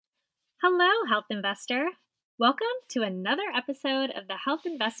Hello, Health Investor. Welcome to another episode of the Health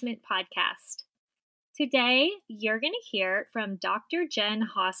Investment Podcast. Today, you're going to hear from Dr. Jen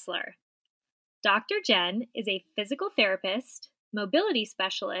Hosler. Dr. Jen is a physical therapist, mobility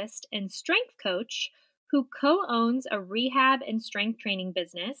specialist, and strength coach who co-owns a rehab and strength training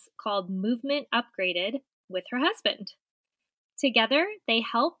business called Movement Upgraded with her husband. Together, they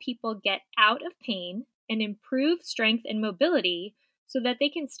help people get out of pain and improve strength and mobility so that they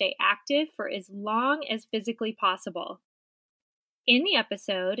can stay active for as long as physically possible. In the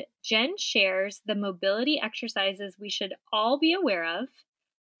episode, Jen shares the mobility exercises we should all be aware of,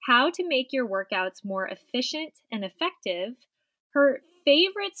 how to make your workouts more efficient and effective, her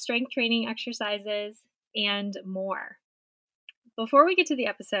favorite strength training exercises, and more. Before we get to the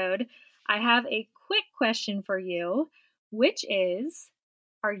episode, I have a quick question for you, which is,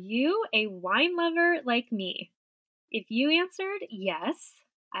 are you a wine lover like me? If you answered yes,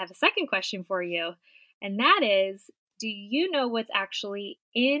 I have a second question for you, and that is, do you know what's actually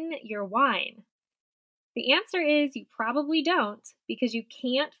in your wine? The answer is you probably don't, because you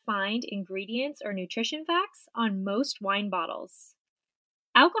can't find ingredients or nutrition facts on most wine bottles.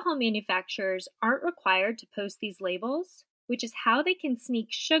 Alcohol manufacturers aren't required to post these labels, which is how they can sneak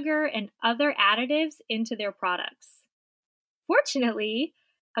sugar and other additives into their products. Fortunately,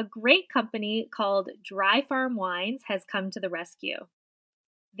 a great company called Dry Farm Wines has come to the rescue.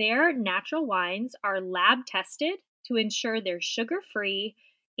 Their natural wines are lab tested to ensure they're sugar-free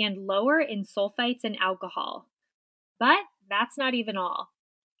and lower in sulfites and alcohol. But that's not even all.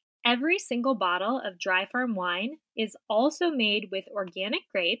 Every single bottle of Dry Farm wine is also made with organic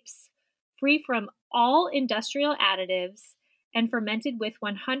grapes, free from all industrial additives, and fermented with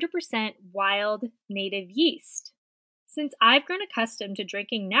 100% wild native yeast. Since I've grown accustomed to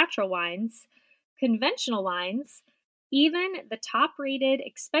drinking natural wines, conventional wines, even the top-rated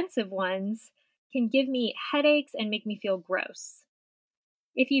expensive ones, can give me headaches and make me feel gross.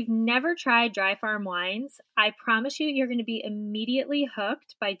 If you've never tried Dry Farm wines, I promise you're going to be immediately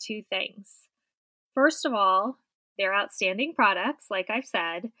hooked by two things. First of all, they're outstanding products, like I've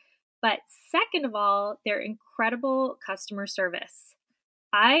said, but second of all, they're incredible customer service.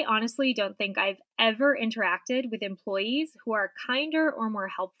 I honestly don't think I've ever interacted with employees who are kinder or more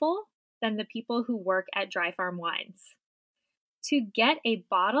helpful than the people who work at Dry Farm Wines. To get a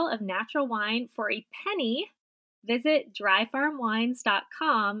bottle of natural wine for a penny, visit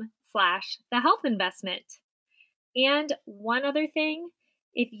dryfarmwines.com/thehealthinvestment. And one other thing,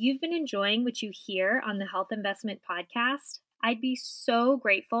 if you've been enjoying what you hear on the Health Investment Podcast, I'd be so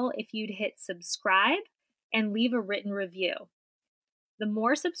grateful if you'd hit subscribe and leave a written review. The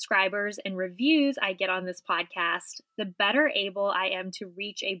more subscribers and reviews I get on this podcast, the better able I am to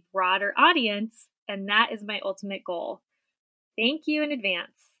reach a broader audience, and that is my ultimate goal. Thank you in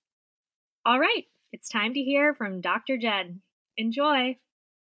advance. All right, it's time to hear from Dr. Jen. Enjoy.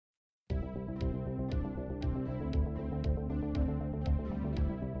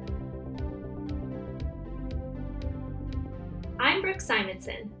 I'm Brooke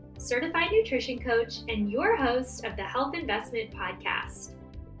Simonson, certified nutrition coach and your host of the Health Investment Podcast.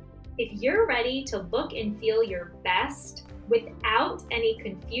 If you're ready to look and feel your best without any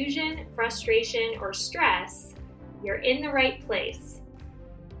confusion, frustration, or stress, you're in the right place.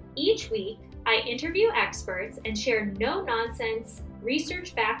 Each week, I interview experts and share no-nonsense,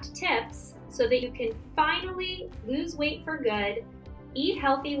 research-backed tips so that you can finally lose weight for good, eat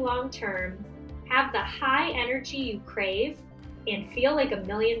healthy long-term, have the high energy you crave, and feel like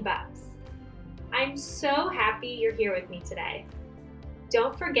 $1,000,000. I'm so happy you're here with me today.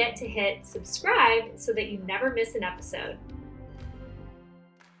 Don't forget to hit subscribe so that you never miss an episode.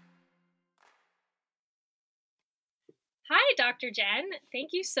 Hi, Dr. Jen.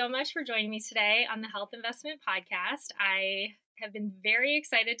 Thank you so much for joining me today on the Health Investment Podcast. I have been very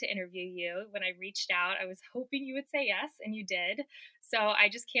excited to interview you. When I reached out, I was hoping you would say yes, and you did. So I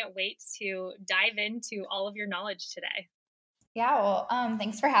just can't wait to dive into all of your knowledge today. Yeah, well,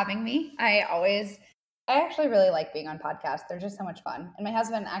 thanks for having me. I actually really like being on podcasts. They're just so much fun. And my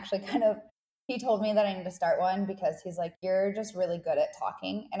husband actually he told me that I need to start one because he's like, you're just really good at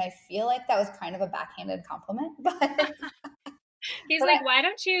talking. And I feel like that was kind of a backhanded compliment, but he's like, why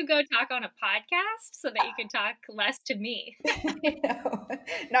don't you go talk on a podcast so that you can talk less to me?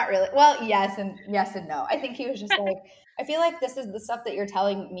 Not really. Well, yes and no. I think he was just like, I feel like this is the stuff that you're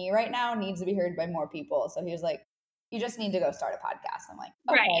telling me right now needs to be heard by more people. So he was like, you just need to go start a podcast. I'm like,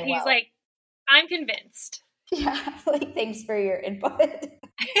 okay, right. He's like, I'm convinced. Yeah. Like, thanks for your input.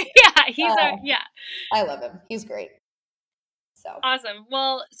 Yeah. I love him. He's great. So awesome.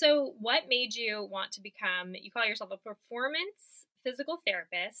 Well, so what made you want to become, you call yourself a performance physical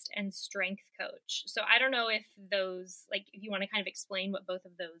therapist and strength coach. So I don't know if those, like, if you want to kind of explain what both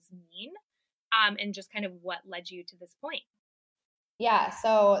of those mean, and just kind of what led you to this point. Yeah,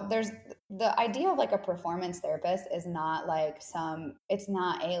 so there's the idea of like a performance therapist is not like it's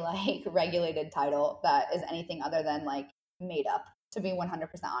not a like regulated title that is anything other than like made up, to be 100%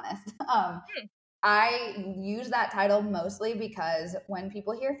 honest. Hmm. I use that title mostly because when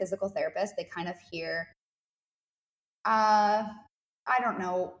people hear physical therapist, they kind of hear, uh, I don't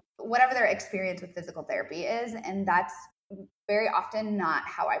know, whatever their experience with physical therapy is. And that's very often not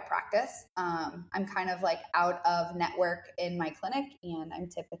how I practice. I'm kind of like out of network in my clinic, and I'm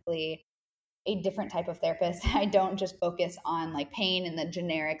typically a different type of therapist. I don't just focus on like pain and the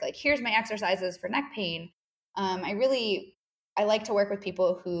generic, like, here's my exercises for neck pain. I like to work with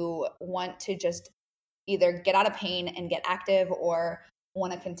people who want to just either get out of pain and get active, or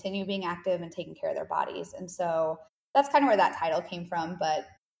want to continue being active and taking care of their bodies. And so that's kind of where that title came from. But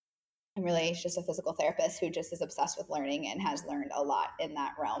I'm really just a physical therapist who just is obsessed with learning and has learned a lot in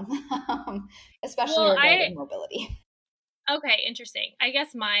that realm, especially Well, regarding mobility. okay, interesting. I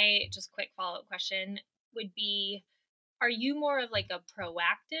guess my just quick follow-up question would be, are you more of like a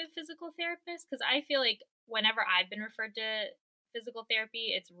proactive physical therapist? Because I feel like whenever I've been referred to physical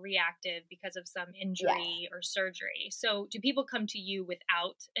therapy, it's reactive because of some Yes. injury or surgery. So do people come to you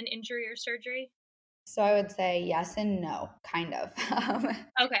without an injury or surgery? So I would say yes and no, kind of.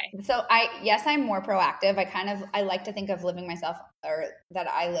 Okay. Yes, I'm more proactive. I like to think of living myself, or that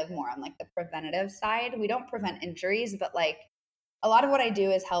I live more on like the preventative side. We don't prevent injuries, but like a lot of what I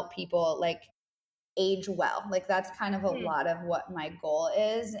do is help people like age well. Like that's kind of a Hmm. lot of what my goal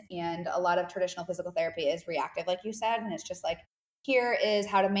is. And a lot of traditional physical therapy is reactive, like you said. And it's just like, here is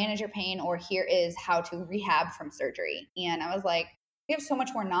how to manage your pain, or here is how to rehab from surgery. And I was like, we have so much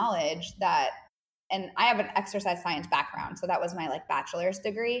more knowledge that, and I have an exercise science background. So that was my like bachelor's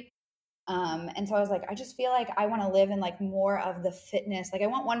degree. And so I was like, I just feel like I want to live in like more of the fitness. Like I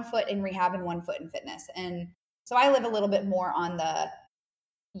want one foot in rehab and one foot in fitness. And so I live a little bit more on the,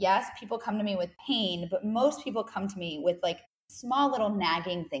 yes, people come to me with pain, but most people come to me with like small little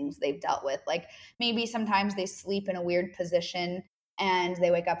nagging things they've dealt with. Like maybe sometimes they sleep in a weird position and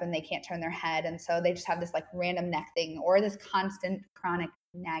they wake up and they can't turn their head. And so they just have this like random neck thing, or this constant chronic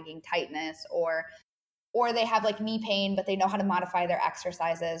nagging tightness, or they have like knee pain, but they know how to modify their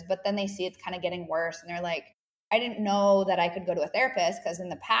exercises. But then they see it's kind of getting worse and they're like, I didn't know that I could go to a therapist, because in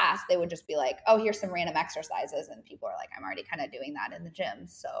the past they would just be like, oh, here's some random exercises. And people are like, I'm already kind of doing that in the gym.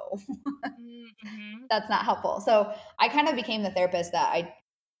 So Mm-hmm. that's not helpful. So I kind of became the therapist that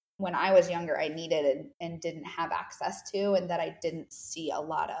when I was younger, I needed and didn't have access to, and that I didn't see a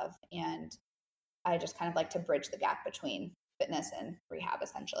lot of. And I just kind of like to bridge the gap between fitness and rehab,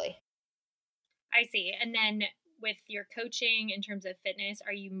 essentially. I see. And then with your coaching in terms of fitness,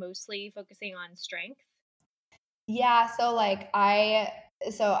 are you mostly focusing on strength? Yeah, so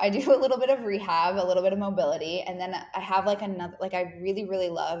I do a little bit of rehab, a little bit of mobility, and then I have like another, like I really really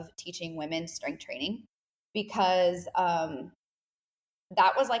love teaching women strength training, because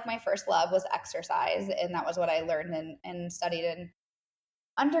that was like my first love was exercise, and that was what I learned and studied in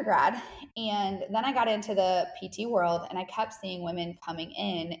undergrad. And then I got into the PT world, and I kept seeing women coming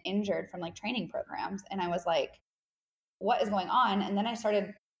in injured from like training programs, and I was like, what is going on? And then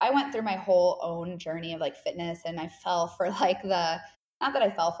I went through my whole own journey of like fitness, and I fell for like not that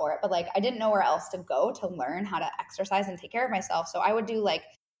I fell for it, but like I didn't know where else to go to learn how to exercise and take care of myself. So I would do like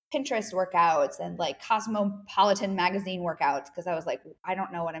Pinterest workouts and like Cosmopolitan magazine workouts, because I was like, I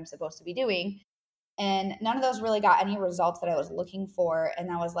don't know what I'm supposed to be doing. And none of those really got any results that I was looking for.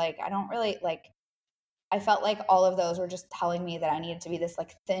 And I was like, I don't really like, I felt like all of those were just telling me that I needed to be this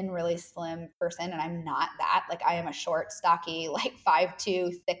like thin, really slim person. And I'm not that. Like I am a short, stocky, like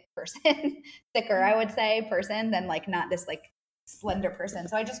 5'2", thick person, thicker, I would say, person, than like not this like slender person.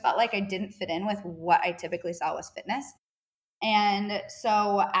 So I just felt like I didn't fit in with what I typically saw was fitness. And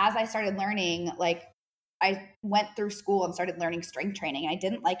so as I started learning, like I went through school and started learning strength training. I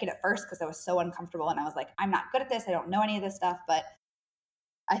didn't like it at first because I was so uncomfortable, and I was like, I'm not good at this. I don't know any of this stuff. But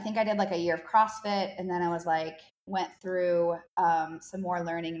I think I did like a year of CrossFit, and then I was like, went through some more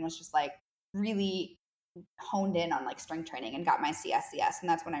learning, and was just like really honed in on like strength training and got my CSCS. And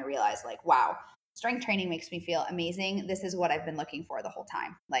that's when I realized like, wow, strength training makes me feel amazing. This is what I've been looking for the whole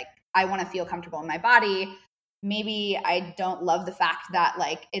time. Like I want to feel comfortable in my body. Maybe I don't love the fact that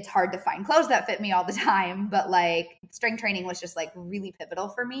like it's hard to find clothes that fit me all the time, but like strength training was just like really pivotal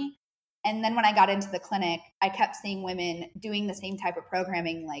for me. And then when I got into the clinic, I kept seeing women doing the same type of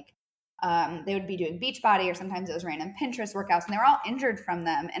programming. Like they would be doing Beachbody, or sometimes it was random Pinterest workouts, and they were all injured from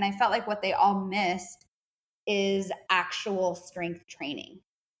them. And I felt like what they all missed is actual strength training.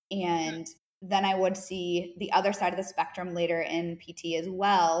 And then I would see the other side of the spectrum later in PT as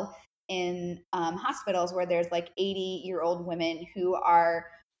well, in hospitals where there's like 80-year-old women who are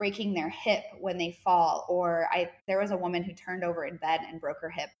breaking their hip when they fall, or there was a woman who turned over in bed and broke her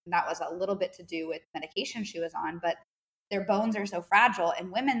hip, and that was a little bit to do with medication she was on, but their bones are so fragile.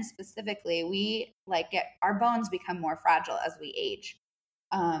 And women specifically, we our bones become more fragile as we age,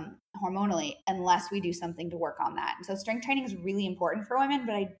 hormonally, unless we do something to work on that. And so strength training is really important for women,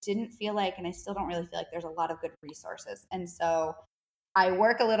 but I didn't feel like, and I still don't really feel like, there's a lot of good resources. And so I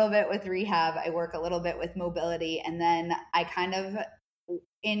work a little bit with rehab, I work a little bit with mobility, and then I kind of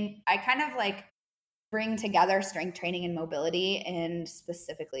like bring together strength training and mobility, and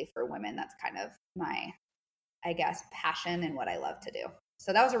specifically for women. That's kind of my, I guess, passion and what I love to do.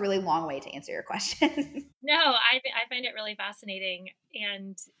 So that was a really long way to answer your question. No, I find it really fascinating,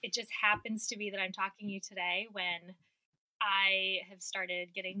 and it just happens to be that I'm talking to you today when I have started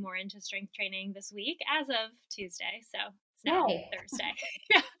getting more into strength training this week as of Tuesday. So it's now Thursday.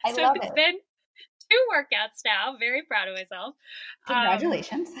 I so love it's it. been 2 workouts now. Very proud of myself.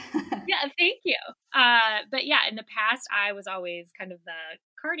 Congratulations. Yeah, thank you. But yeah, in the past, I was always kind of the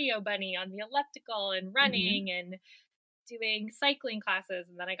cardio bunny on the elliptical and running and doing cycling classes.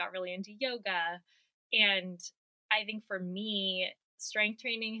 And then I got really into yoga. And I think for me, strength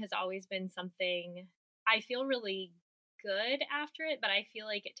training has always been something I feel really good after it, but I feel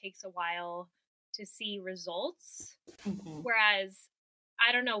like it takes a while to see results. Whereas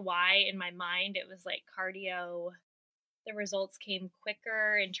I don't know why in my mind it was like cardio, the results came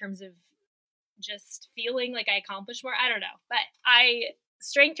quicker in terms of just feeling like I accomplished more. I don't know. But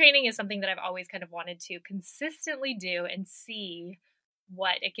strength training is something that I've always kind of wanted to consistently do and see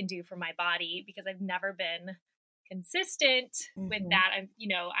what it can do for my body, because I've never been consistent with that.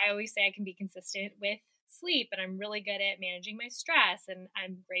 I always say I can be consistent with sleep, and I'm really good at managing my stress, and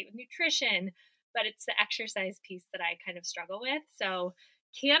I'm great with nutrition, but it's the exercise piece that I kind of struggle with. So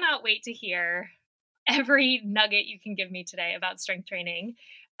cannot wait to hear every nugget you can give me today about strength training.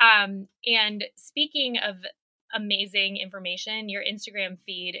 And speaking of amazing information, your Instagram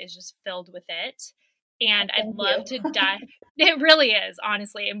feed is just filled with it. And I'd love to dive. It really is,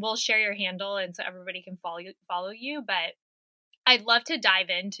 honestly. And we'll share your handle, and so everybody can follow you. But I'd love to dive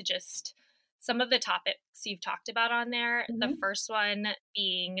into just some of the topics you've talked about on there. The first one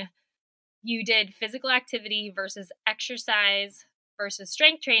being you did physical activity versus exercise versus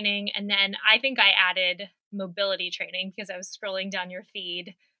strength training. And then I think I added mobility training because I was scrolling down your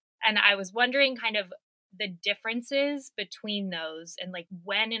feed, and I was wondering kind of the differences between those, and like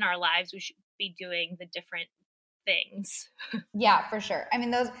when in our lives we should be doing the different things. Yeah, for sure. I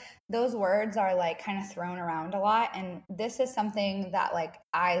mean, those words are like kind of thrown around a lot. And this is something that like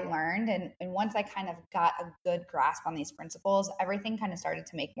I learned. And once I kind of got a good grasp on these principles, everything kind of started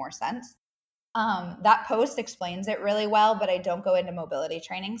to make more sense. That post explains it really well, but I don't go into mobility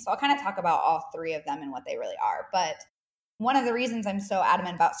training. So I'll kind of talk about all 3 of them and what they really are. But one of the reasons I'm so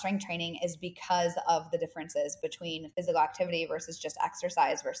adamant about strength training is because of the differences between physical activity versus just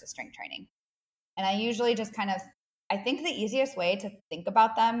exercise versus strength training. And I usually just I think the easiest way to think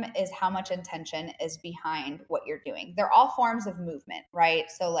about them is how much intention is behind what you're doing. They're all forms of movement, right?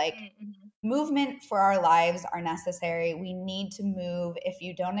 So like movement for our lives are necessary. We need to move. If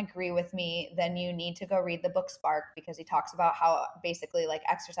you don't agree with me, then you need to go read the book Spark, because he talks about how basically like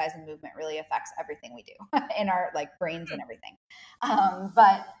exercise and movement really affects everything we do in our like brains and everything.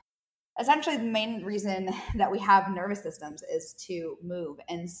 But essentially the main reason that we have nervous systems is to move.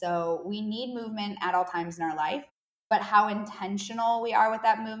 And so we need movement at all times in our life, but how intentional we are with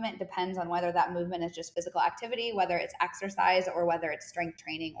that movement depends on whether that movement is just physical activity, whether it's exercise, or whether it's strength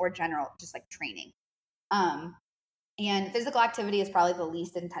training or general, just like training. And physical activity is probably the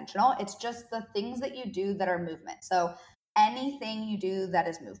least intentional. It's just the things that you do that are movement. So anything you do that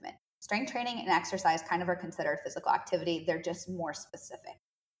is movement. Strength training and exercise kind of are considered physical activity. They're just more specific.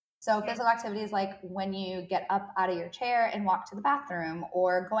 So physical activity is like when you get up out of your chair and walk to the bathroom,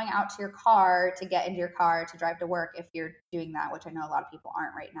 or going out to your car to get into your car to drive to work if you're doing that, which I know a lot of people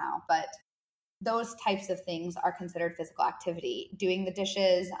aren't right now. But those types of things are considered physical activity. Doing the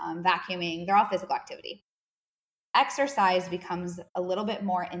dishes, vacuuming, they're all physical activity. Exercise becomes a little bit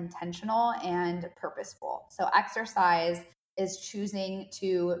more intentional and purposeful. So exercise is choosing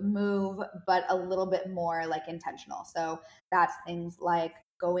to move, but a little bit more like intentional. So that's things like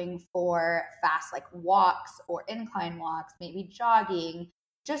going for fast like walks or incline walks, maybe jogging,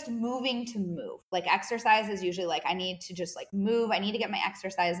 just moving to move. Like exercise is usually like I need to just like move, I need to get my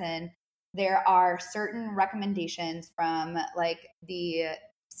exercise in. There are certain recommendations from like the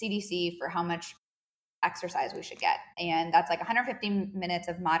CDC for how much exercise we should get. And that's like 150 minutes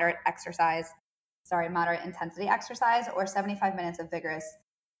of moderate intensity exercise, or 75 minutes of vigorous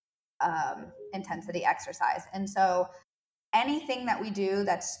intensity exercise. And so anything that we do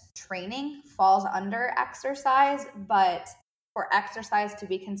that's training falls under exercise, but for exercise to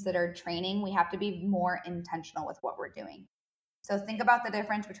be considered training, we have to be more intentional with what we're doing. So think about the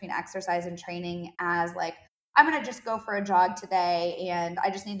difference between exercise and training as like, I'm going to just go for a jog today and I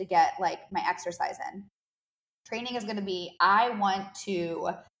just need to get like my exercise in. Training is going to be, I want to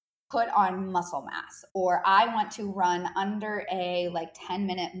put on muscle mass, or I want to run under a like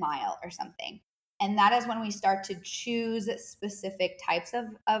 10-minute mile or something. And that is when we start to choose specific types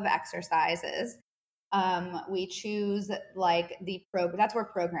of exercises. We choose like that's where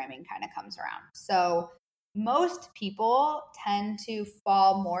programming kind of comes around. So most people tend to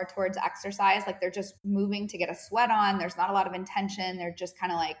fall more towards exercise. Like they're just moving to get a sweat on. There's not a lot of intention. They're just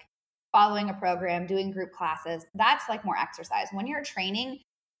kind of like following a program, doing group classes. That's like more exercise. When you're training,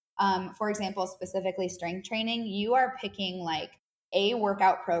 for example, specifically strength training, you are picking like a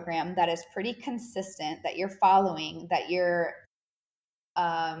workout program that is pretty consistent, that you're following, that you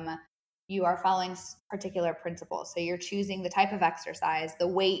are following particular principles. So you're choosing the type of exercise, the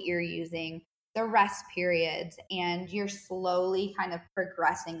weight you're using, the rest periods, and you're slowly kind of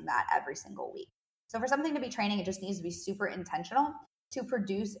progressing that every single week. So for something to be training, it just needs to be super intentional to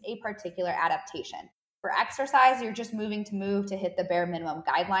produce a particular adaptation. For exercise, you're just moving to hit the bare minimum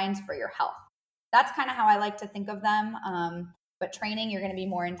guidelines for your health. That's kind of how I like to think of them. But training, you're going to be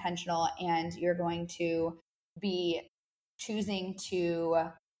more intentional, and you're going to be choosing to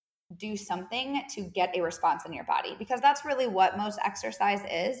do something to get a response in your body, because that's really what most exercise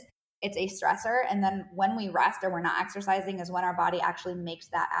is. It's a stressor. And then when we rest or we're not exercising is when our body actually makes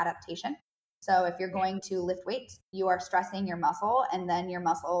that adaptation. So if you're going to lift weights, you are stressing your muscle, and then your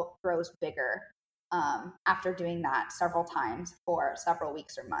muscle grows bigger after doing that several times for several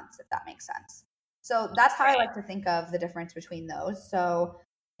weeks or months, if that makes sense. So that's how I like to think of the difference between those. So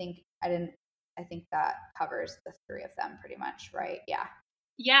I think that covers the three of them pretty much, right? Yeah.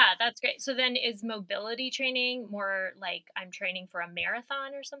 Yeah, that's great. So then is mobility training more like I'm training for a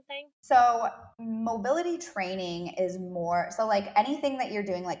marathon or something? So mobility training is more, so like anything that you're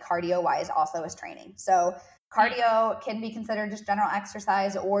doing like cardio wise also is training. So cardio can be considered just general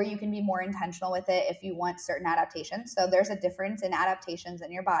exercise, or you can be more intentional with it if you want certain adaptations. So there's a difference in adaptations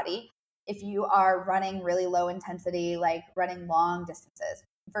in your body if you are running really low intensity, like running long distances,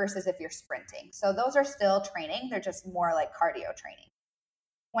 versus if you're sprinting. So those are still training. They're just more like cardio training.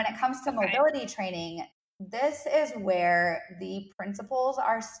 When it comes to mobility training, this is where the principles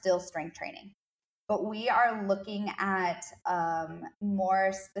are still strength training, but we are looking at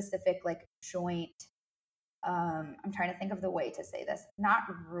more specific like joint. I'm trying to think of the way to say this, not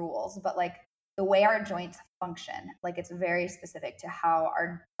rules, but like the way our joints function. Like it's very specific to how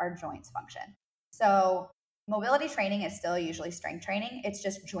our joints function. So mobility training is still usually strength training. It's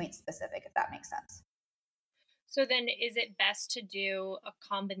just joint specific, if that makes sense. So then is it best to do a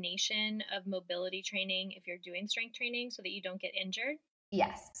combination of mobility training if you're doing strength training so that you don't get injured?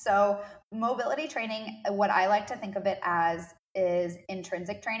 Yes. So mobility training, what I like to think of it as is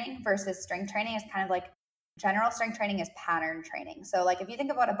intrinsic training, versus strength training is kind of like general strength training is pattern training. So like if you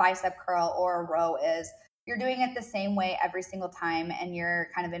think of what a bicep curl or a row is, you're doing it the same way every single time, and you're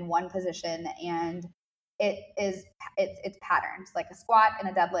kind of in one position, and it's patterns. Like a squat and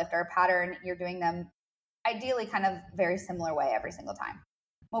a deadlift or a pattern, you're doing them ideally kind of very similar way every single time.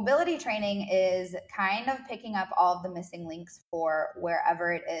 Mobility training is kind of picking up all of the missing links for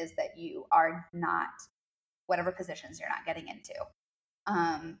wherever it is that you are not, whatever positions you're not getting into.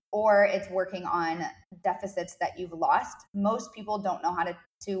 Or it's working on deficits that you've lost. Most people don't know how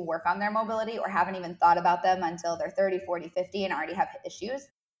to work on their mobility, or haven't even thought about them until they're 30, 40, 50 and already have issues.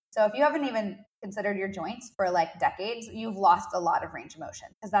 So if you haven't even considered your joints for like decades, you've lost a lot of range of motion,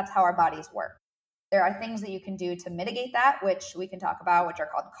 because that's how our bodies work. There are things that you can do to mitigate that, which we can talk about, which are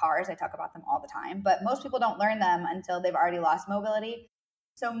called CARs. I talk about them all the time, but most people don't learn them until they've already lost mobility.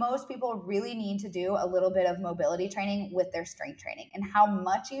 So most people really need to do a little bit of mobility training with their strength training. And how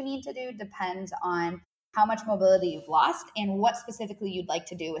much you need to do depends on how much mobility you've lost and what specifically you'd like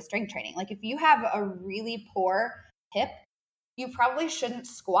to do with strength training. Like if you have a really poor hip, you probably shouldn't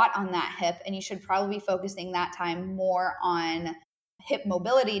squat on that hip, and you should probably be focusing that time more on hip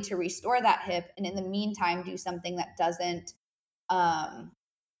mobility to restore that hip, and in the meantime do something that doesn't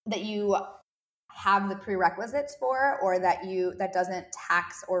that you have the prerequisites for, or that doesn't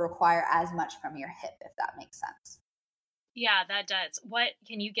tax or require as much from your hip, if that makes sense. Yeah, that does. What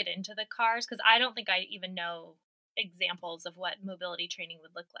can you get into the cars? Because I don't think I even know examples of what mobility training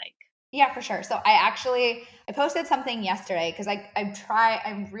would look like. Yeah, for sure. So I posted something yesterday because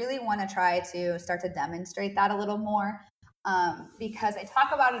I really want to try to start to demonstrate that a little more, because I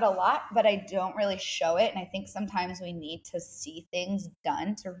talk about it a lot, but I don't really show it. And I think sometimes we need to see things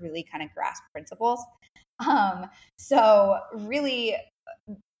done to really kind of grasp principles. So really,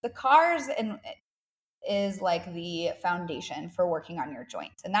 the cars and is like the foundation for working on your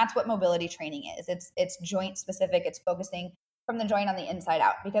joints. And that's what mobility training is. It's joint specific. It's focusing from the joint on the inside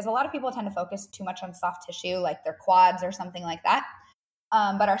out, because a lot of people tend to focus too much on soft tissue, like their quads or something like that.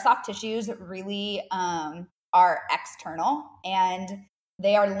 But our soft tissues really are external, and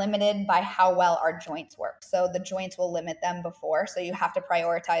they are limited by how well our joints work. So the joints will limit them before. So you have to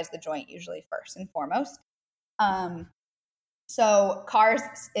prioritize the joint usually first and foremost. So CARS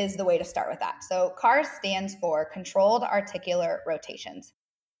is the way to start with that. So CARS stands for controlled articular rotations.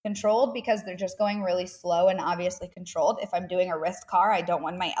 Controlled because they're just going really slow and obviously controlled. If I'm doing a wrist car, I don't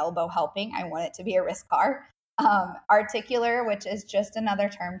want my elbow helping. I want it to be a wrist car. Articular, which is just another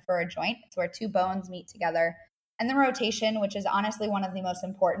term for a joint. It's where two bones meet together. And then rotation, which is honestly one of the most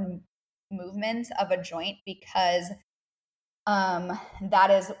important movements of a joint, because that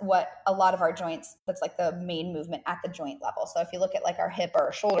is what a lot of our joints, that's like the main movement at the joint level. So if you look at like our hip or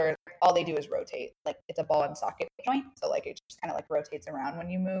our shoulder, all they do is rotate. Like it's a ball and socket joint. So like it just kind of like rotates around when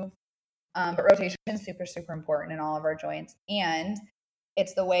you move. But rotation is super, super important in all of our joints. And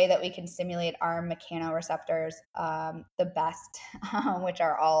it's the way that we can stimulate our mechanoreceptors the best, which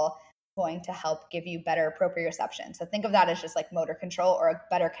are all going to help give you better proprioception. So think of that as just like motor control or a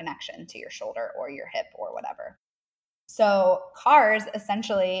better connection to your shoulder or your hip or whatever. So CARS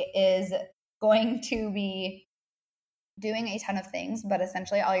essentially is going to be doing a ton of things, but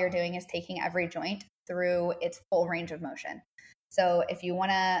essentially all you're doing is taking every joint through its full range of motion. So if you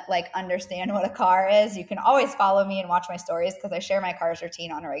want to like understand what a car is, you can always follow me and watch my stories, because I share my CARS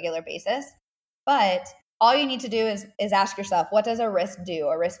routine on a regular basis. But all you need to do is ask yourself, what does a wrist do?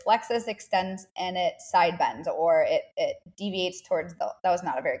 A wrist flexes, extends, and it side bends, or it deviates towards that was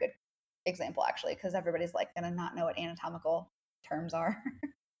not a very good example actually, because everybody's like gonna not know what anatomical terms are.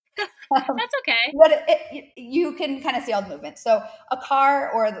 That's okay. But you can kind of see all the movements. So a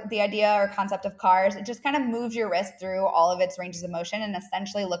car, or the idea or concept of CARS, it just kind of moves your wrist through all of its ranges of motion and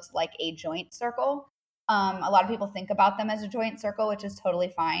essentially looks like a joint circle. A lot of people think about them as a joint circle, which is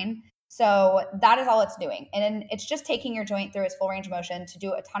totally fine. So that is all it's doing. And it's just taking your joint through its full range of motion to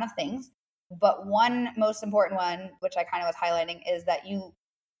do a ton of things. But one most important one, which I kind of was highlighting, is that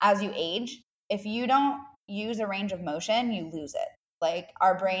as you age, if you don't use a range of motion, you lose it. Like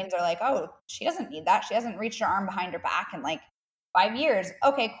our brains are like, oh, she doesn't need that. She hasn't reached her arm behind her back in like 5 years.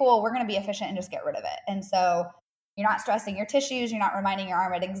 Okay, cool. We're going to be efficient and just get rid of it. And so you're not stressing your tissues. You're not reminding your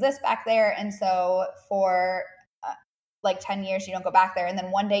arm it exists back there. And so for like 10 years, you don't go back there. And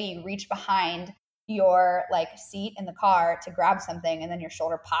then one day you reach behind your like seat in the car to grab something, and then your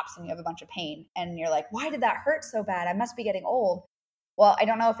shoulder pops and you have a bunch of pain. And you're like, why did that hurt so bad? I must be getting old. Well, I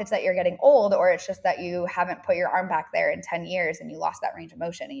don't know if it's that you're getting old, or it's just that you haven't put your arm back there in 10 years and you lost that range of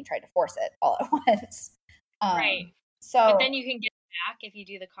motion and you tried to force it all at once. Right. So, but then you can get it back if you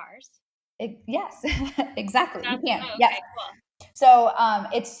do the CARS. Yes, exactly. You can. Okay, Yes. cool. So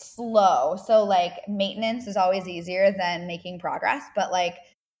it's slow. So like maintenance is always easier than making progress, but like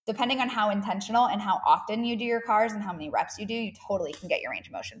depending on how intentional and how often you do your CARS and how many reps you do, you totally can get your range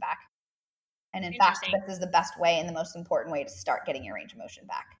of motion back. And in fact, this is the best way and the most important way to start getting your range of motion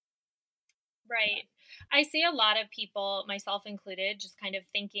back. Right. I see a lot of people, myself included, just kind of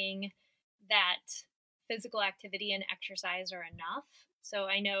thinking that physical activity and exercise are enough. So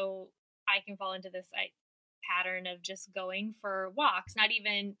I know I can fall into this pattern of just going for walks, not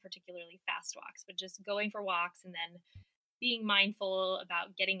even particularly fast walks, but just going for walks and then being mindful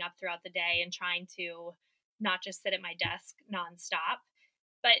about getting up throughout the day and trying to not just sit at my desk nonstop.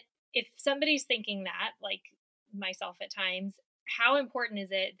 But if somebody's thinking that, like myself at times, how important is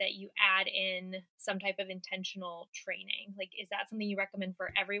it that you add in some type of intentional training? Like, is that something you recommend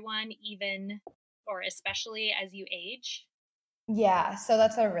for everyone, even or especially as you age? Yeah, so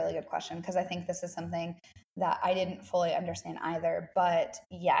that's a really good question, because I think this is something that I didn't fully understand either. But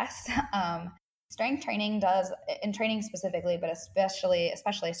yes, strength training does, in training specifically, but especially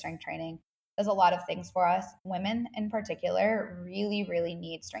strength training, does a lot of things for us. Women in particular really, really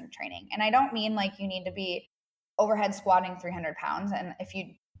need strength training. And I don't mean like you need to be overhead squatting 300 pounds. And if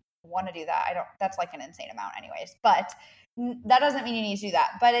you want to do that, that's like an insane amount anyways. But that doesn't mean you need to do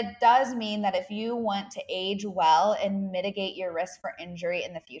that. But it does mean that if you want to age well and mitigate your risk for injury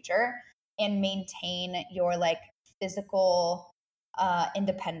in the future and maintain your like physical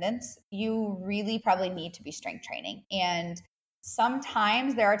independence, you really probably need to be strength training. And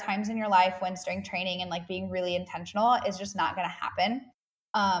sometimes there are times in your life when strength training and like being really intentional is just not going to happen.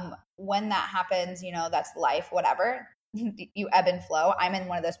 When that happens, that's life, whatever. You ebb and flow. I'm in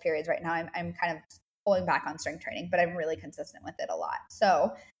one of those periods right now. I'm kind of pulling back on strength training, but I'm really consistent with it a lot.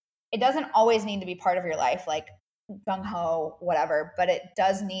 So it doesn't always need to be part of your life, like gung ho, whatever, but it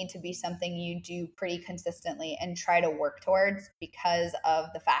does need to be something you do pretty consistently and try to work towards, because of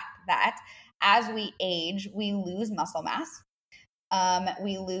the fact that as we age, we lose muscle mass,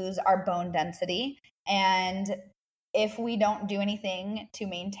 we lose our bone density. And if we don't do anything to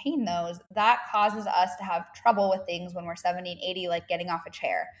maintain those, that causes us to have trouble with things when we're 70 and 80, like getting off a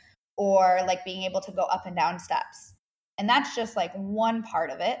chair or like being able to go up and down steps. And that's just like one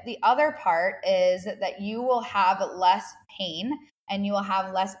part of it. The other part is that you will have less pain and you will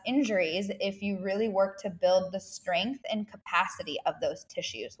have less injuries if you really work to build the strength and capacity of those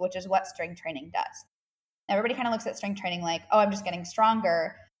tissues, which is what strength training does. Everybody kind of looks at strength training like, oh, I'm just getting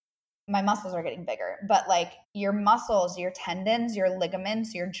stronger, my muscles are getting bigger. But like your muscles, your tendons, your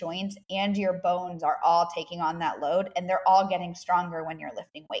ligaments, your joints, and your bones are all taking on that load, and they're all getting stronger when you're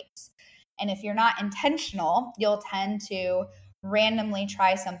lifting weights. And if you're not intentional, you'll tend to randomly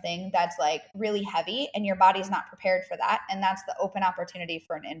try something that's like really heavy and your body's not prepared for that. And that's the open opportunity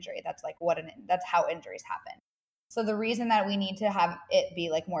for an injury. That's how injuries happen. So the reason that we need to have it be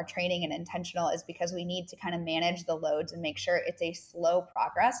like more training and intentional is because we need to kind of manage the loads and make sure it's a slow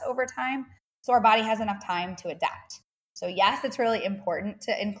progress over time, so our body has enough time to adapt. So yes, it's really important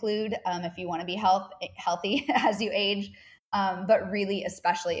to include if you want to be healthy as you age, but really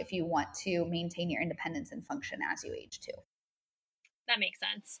especially if you want to maintain your independence and function as you age too. That makes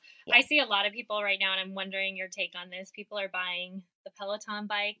sense. Yeah. I see a lot of people right now, and I'm wondering your take on this. People are buying the Peloton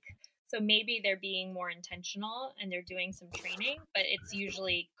bike. So maybe they're being more intentional and they're doing some training, but it's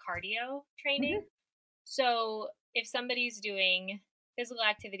usually cardio training. Mm-hmm. So if somebody's doing physical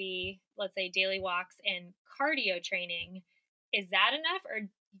activity, let's say daily walks and cardio training, is that enough, or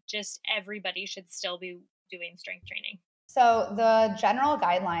just everybody should still be doing strength training? So the general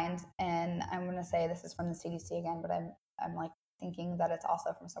guidelines, and I'm going to say this is from the CDC again, but I'm like thinking that it's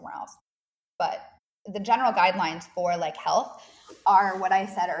also from somewhere else. But the general guidelines for like health are what I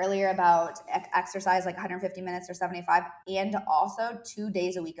said earlier about exercise, like 150 minutes or 75, and also 2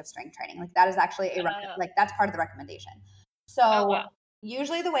 days a week of strength training. Like that is actually like that's part of the recommendation. So wow.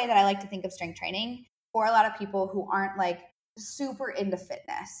 Usually the way that I like to think of strength training for a lot of people who aren't like super into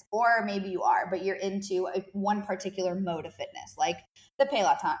fitness, or maybe you are, but you're into one particular mode of fitness, like the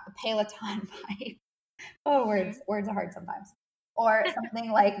Peloton bike. Oh, words are hard sometimes. Or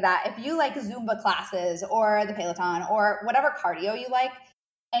something like that. If you like Zumba classes or the Peloton or whatever cardio you like,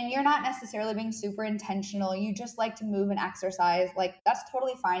 and you're not necessarily being super intentional, you just like to move and exercise, like that's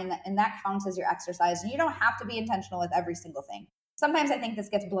totally fine. And that counts as your exercise. And you don't have to be intentional with every single thing. Sometimes I think this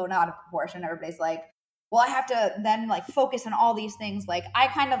gets blown out of proportion. Everybody's like, well, I have to then like focus on all these things. Like I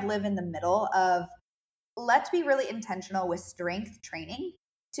kind of live in the middle of, let's be really intentional with strength training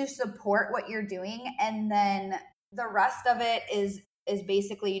to support what you're doing, and then the rest of it is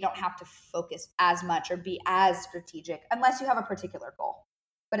basically you don't have to focus as much or be as strategic unless you have a particular goal.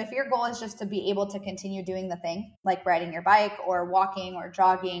 But if your goal is just to be able to continue doing the thing, like riding your bike or walking or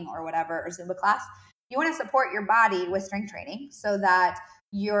jogging or whatever, or Zumba class, you want to support your body with strength training so that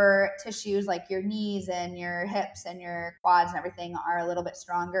your tissues, like your knees and your hips and your quads and everything, are a little bit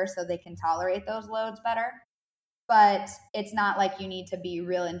stronger so they can tolerate those loads better. But it's not like you need to be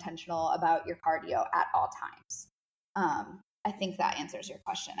real intentional about your cardio at all times. I think that answers your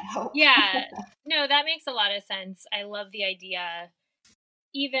question, I hope. Yeah. No, that makes a lot of sense. I love the idea.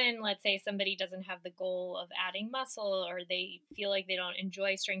 Even let's say somebody doesn't have the goal of adding muscle, or they feel like they don't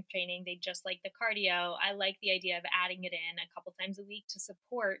enjoy strength training, they just like the cardio. I like the idea of adding it in a couple times a week to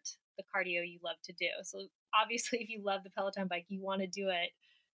support the cardio you love to do. So obviously if you love the Peloton bike, you want to do it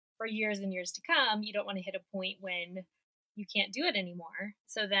for years and years to come. You don't want to hit a point when you can't do it anymore.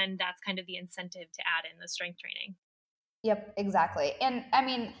 So then that's kind of the incentive to add in the strength training. Yep, exactly. And I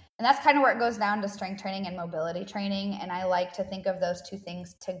mean, and that's kind of where it goes down to strength training and mobility training. And I like to think of those two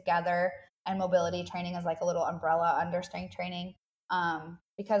things together, and mobility training is like a little umbrella under strength training,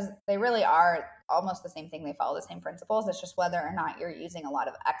 because they really are almost the same thing. They follow the same principles. It's just whether or not you're using a lot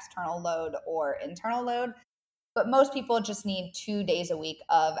of external load or internal load. But most people just need 2 days a week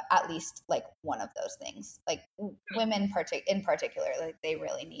of at least like one of those things. Like women in particular, like they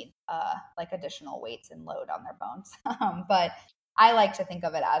really need like additional weights and load on their bones. But I like to think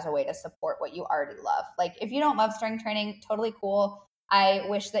of it as a way to support what you already love. Like if you don't love strength training, totally cool. I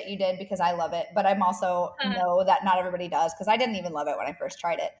wish that you did, because I love it. But I'm also know that not everybody does, because I didn't even love it when I first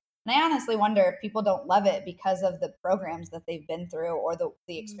tried it. And I honestly wonder if people don't love it because of the programs that they've been through or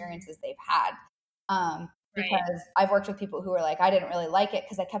the experiences they've had. Right. Because I've worked with people who were like, I didn't really like it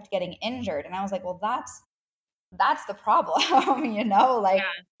because I kept getting injured. And I was like, well, that's the problem. Like Yeah.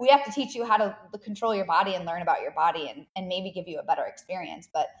 we have to teach you how to control your body and learn about your body and maybe give you a better experience.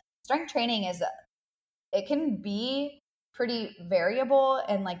 But strength training it can be pretty variable,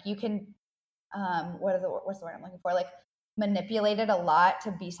 and like you can what's the word I'm looking for, like manipulate it a lot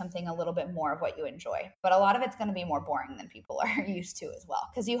to be something a little bit more of what you enjoy, but a lot of it's going to be more boring than people are used to as well,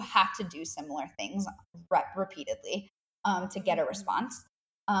 because you have to do similar things repeatedly to get a response.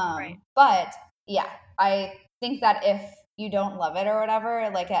 Right. But yeah, I think that if you don't love it or whatever,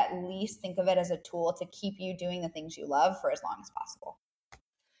 like at least think of it as a tool to keep you doing the things you love for as long as possible.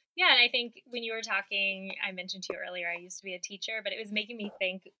 Yeah, and I think when you were talking, I mentioned to you earlier, I used to be a teacher, but it was making me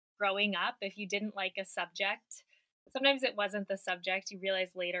think growing up, if you didn't like a subject, sometimes it wasn't the subject. You realize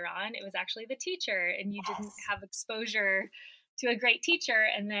later on it was actually the teacher, and you didn't Yes. have exposure to a great teacher.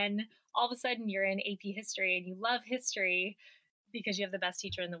 And then all of a sudden you're in AP history and you love history because you have the best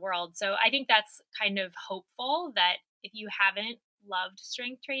teacher in the world. So I think that's kind of hopeful that if you haven't loved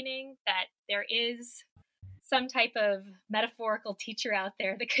strength training, that there is some type of metaphorical teacher out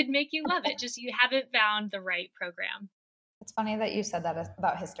there that could make you love it. Just you haven't found the right program. It's funny that you said that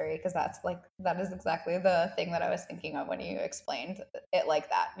about history, because that is exactly the thing that I was thinking of when you explained it like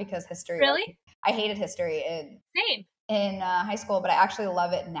that. Because history, Really? I hated history Same. in high school, but I actually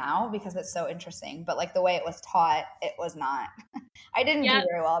love it now because it's so interesting. But like the way it was taught, it was not. I didn't do Yep.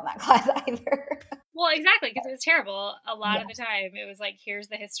 very well in that class either. Well, exactly, because it was terrible. A lot of the Yes. time, it was like, here's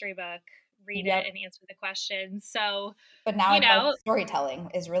the history book, read it Yep. and answer the questions. So, But now you it's like know,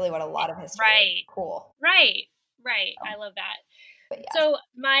 storytelling is really what a lot of history is. right, Cool. right, right. So, I love that. but yes. So,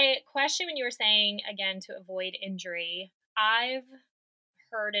 my question when you were saying, again, to avoid injury, I've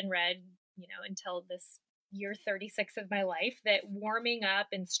heard and read, until this year 36 of my life, that warming up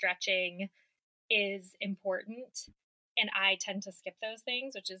and stretching is important. And I tend to skip those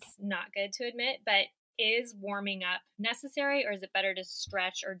things, which is not good to admit. But is warming up necessary, or is it better to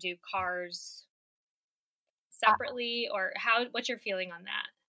stretch or do cars separately? Or what's your feeling on that?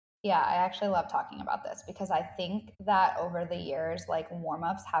 Yeah, I actually love talking about this because I think that over the years, like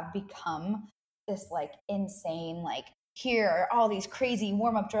warm-ups have become this like insane, like here are all these crazy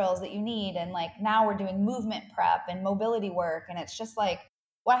warm-up drills that you need. And like now we're doing movement prep and mobility work. And it's just like,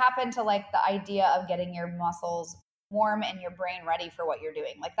 what happened to like the idea of getting your muscles warm and your brain ready for what you're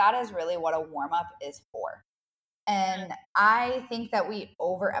doing? Like that is really what a warm-up is for. And I think that we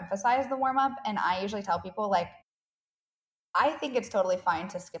overemphasize the warm-up. And I usually tell people like, I think it's totally fine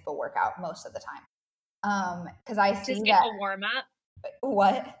to skip a workout most of the time. Because I To see skip that. a warm up?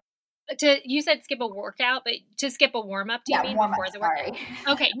 What? You said skip a workout, but to skip a warm up, do you Yeah, mean warm up. before the workout?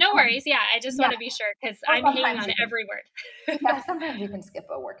 Sorry. Okay, no worries. Yeah, I just Yeah. want to be sure because Well, I'm hanging sometimes on you can. every word. Yeah, sometimes you can skip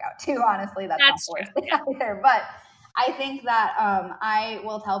a workout too. Honestly, that's not That's the true. worst thing Yeah. either. But I think that I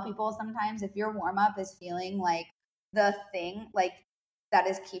will tell people sometimes if your warm up is feeling like the thing like that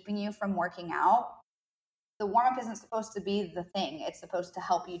is keeping you from working out, the warm up isn't supposed to be the thing. It's supposed to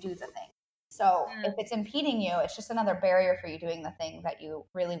help you do the thing. So if it's impeding you, it's just another barrier for you doing the thing that you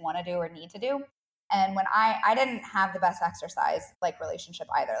really want to do or need to do. And when I didn't have the best exercise like relationship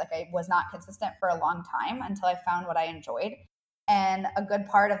either. Like I was not consistent for a long time until I found what I enjoyed. And a good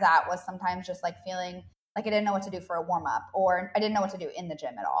part of that was sometimes just like feeling like I didn't know what to do for a warm up, or I didn't know what to do in the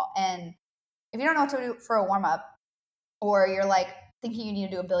gym at all. And if you don't know what to do for a warm up, or you're like thinking you need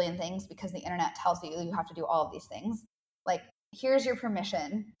to do a billion things because the internet tells you you have to do all of these things, like here's your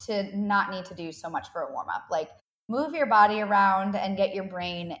permission to not need to do so much for a warm up. Like move your body around and get your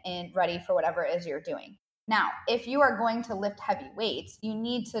brain in ready for whatever it is you're doing. Now, if you are going to lift heavy weights, you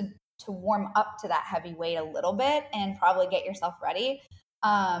need to warm up to that heavy weight a little bit and probably get yourself ready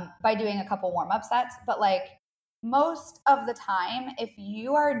by doing a couple warm up sets. But like most of the time, if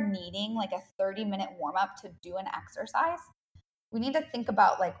you are needing like a 30-minute warm up to do an exercise, we need to think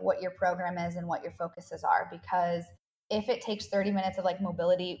about like what your program is and what your focuses are. Because if it takes 30 minutes of like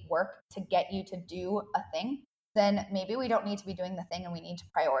mobility work to get you to do a thing, then maybe we don't need to be doing the thing and we need to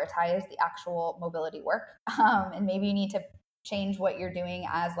prioritize the actual mobility work. And maybe you need to change what you're doing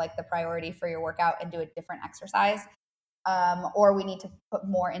as like the priority for your workout and do a different exercise. Or we need to put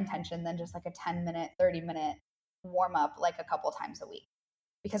more intention than just like a 10-minute, 30-minute warm up like a couple times a week.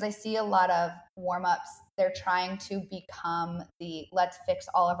 Because I see a lot of warm ups, they're trying to become the let's fix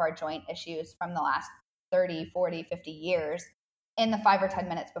all of our joint issues from the last 30, 40, 50 years in the 5 or 10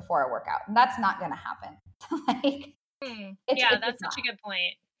 minutes before a workout. And that's not going to happen. Like, Yeah, it's that's not. such a good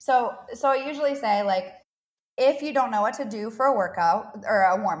point. So I usually say like if you don't know what to do for a workout or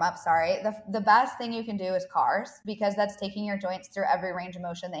a warm up, sorry, the best thing you can do is cars, because that's taking your joints through every range of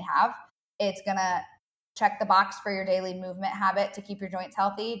motion they have. It's going to check the box for your daily movement habit to keep your joints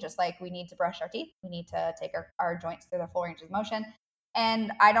healthy. Just like we need to brush our teeth, we need to take our joints through the full range of motion.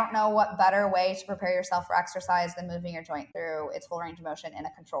 And I don't know what better way to prepare yourself for exercise than moving your joint through its full range of motion in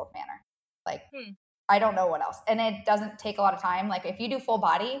a controlled manner. Like, I don't know what else. And it doesn't take a lot of time. Like if you do full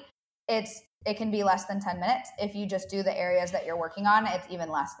body, it can be less than 10 minutes. If you just do the areas that you're working on, it's even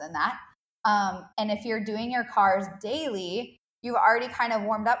less than that. And if you're doing your cars daily, you've already kind of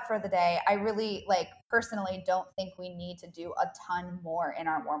warmed up for the day. I really personally don't think we need to do a ton more in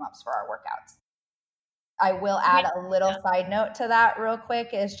our warm-ups for our workouts. I will add a little side note to that real quick,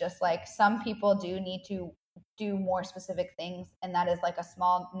 is just like some people do need to do more specific things. And that is like a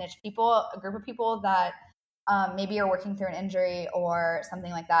small niche a group of people that maybe are working through an injury or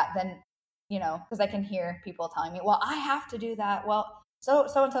something like that. Then, because I can hear people telling me, well, I have to do that. Well,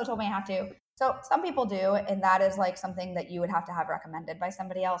 so-and-so told me I have to. So some people do. And that is like something that you would have to have recommended by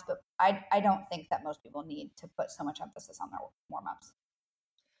somebody else. But I don't think that most people need to put so much emphasis on their warm-ups.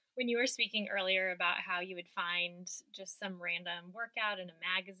 When you were speaking earlier about how you would find just some random workout in a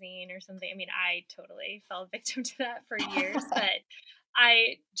magazine or something, I mean, I totally fell victim to that for years, but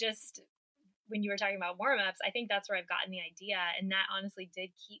when you were talking about warm-ups, I think that's where I've gotten the idea, and that honestly did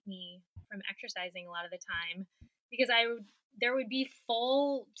keep me from exercising a lot of the time, because there would be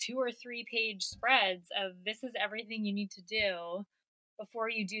full 2 or 3 page spreads of this is everything you need to do before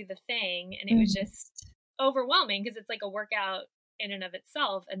you do the thing, and it was just overwhelming because it's like a workout in and of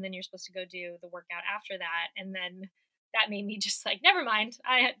itself, and then you're supposed to go do the workout after that, and then that made me just like, never mind,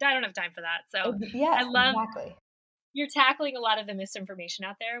 I don't have time for that. So yes, I love exactly. You're tackling a lot of the misinformation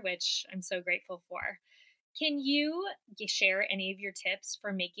out there, which I'm so grateful for. Can you share any of your tips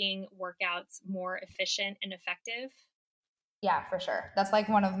for making workouts more efficient and effective? Yeah, for sure. That's like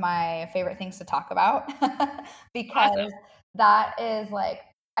one of my favorite things to talk about because Awesome. that is like,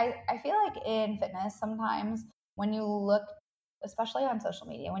 I feel like in fitness, sometimes when you look, especially on social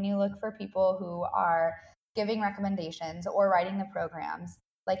media, when you look for people who are giving recommendations or writing the programs,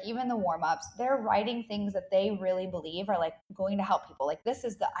 like even the warm ups, they're writing things that they really believe are like going to help people. Like, this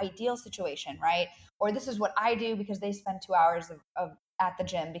is the ideal situation, right? Or this is what I do because they spend 2 hours of at the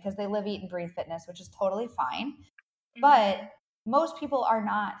gym because they live, eat, and breathe fitness, which is totally fine. But most people are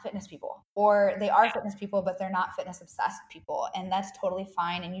not fitness people, or they are fitness people, but they're not fitness obsessed people. And that's totally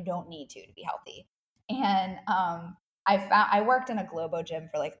fine. And you don't need to be healthy. And I worked in a Globo gym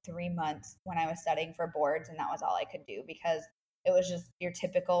for like 3 months when I was studying for boards. And that was all I could do because it was just your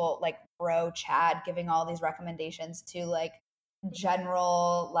typical like bro Chad giving all these recommendations to like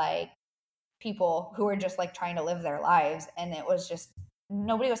general like people who were just like trying to live their lives. And it was just,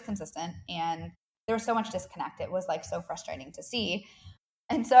 nobody was consistent. And there was so much disconnect. It was like so frustrating to see.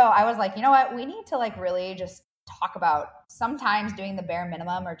 And so I was like, you know what? We need to like really just talk about sometimes doing the bare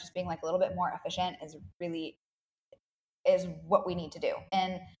minimum or just being like a little bit more efficient is what we need to do.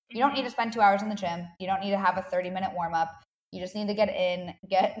 And you don't need to spend 2 hours in the gym. You don't need to have a 30-minute warm up. You just need to get in,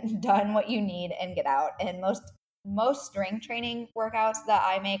 get done what you need, and get out. And most strength training workouts that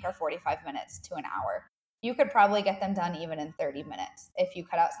I make are 45 minutes to an hour. You could probably get them done even in 30 minutes if you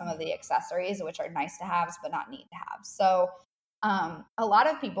cut out some of the accessories, which are nice to have but not need to have. So a lot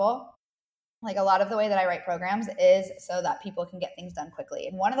of people, like a lot of the way that I write programs is so that people can get things done quickly.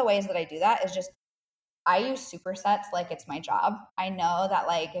 And one of the ways that I do that is just I use supersets like it's my job. I know that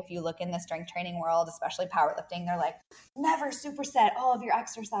like if you look in the strength training world, especially powerlifting, they're like, never superset all of your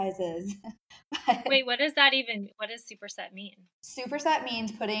exercises. Wait, what does superset mean? Superset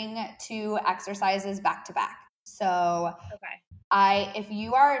means putting 2 exercises back to back. So Okay. if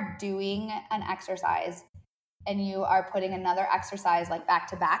you are doing an exercise and you are putting another exercise like back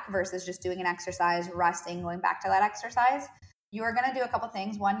to back versus just doing an exercise, resting, going back to that exercise, you are going to do a couple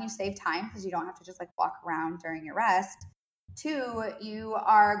things. One, you save time because you don't have to just like walk around during your rest. 2, you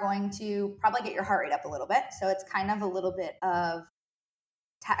are going to probably get your heart rate up a little bit. So it's kind of a little bit of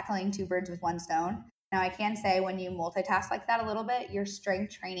tackling 2 birds with 1 stone. Now, I can say when you multitask like that a little bit, your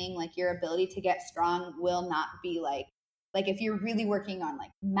strength training, like your ability to get strong, will not be like if you're really working on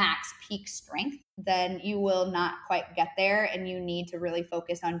like max peak strength, then you will not quite get there, and you need to really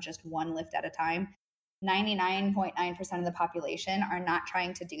focus on just one lift at a time. 99.9% of the population are not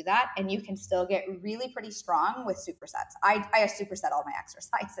trying to do that, and you can still get really pretty strong with supersets. I superset all my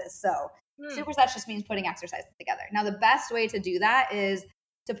exercises. So supersets just means putting exercises together. Now, the best way to do that is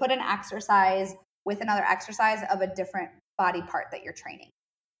to put an exercise with another exercise of a different body part that you're training.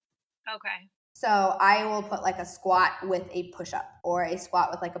 Okay. So I will put like a squat with a push-up or a squat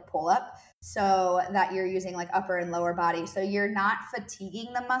with like a pull-up so that you're using like upper and lower body. So you're not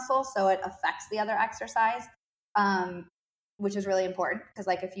fatiguing the muscle so it affects the other exercise, which is really important because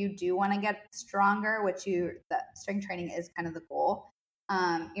like if you do want to get stronger, that strength training is kind of the goal.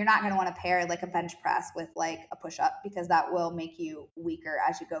 You're not going to want to pair like a bench press with like a push-up because that will make you weaker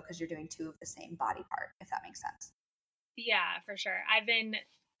as you go because you're doing two of the same body part, if that makes sense. Yeah, for sure. I'm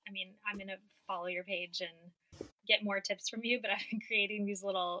going to follow your page and get more tips from you, but I've been creating these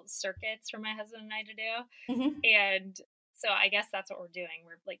little circuits for my husband and I to do. Mm-hmm. And so I guess that's what we're doing.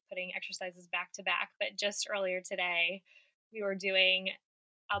 We're like putting exercises back to back. But just earlier today, we were doing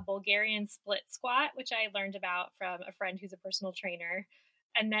a Bulgarian split squat, which I learned about from a friend who's a personal trainer.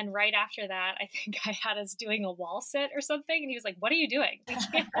 And then right after that, I think I had us doing a wall sit or something. And he was like, "What are you doing?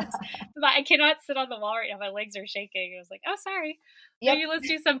 I cannot sit on the wall right now. My legs are shaking." I was like, "Oh, sorry. Yep. Maybe let's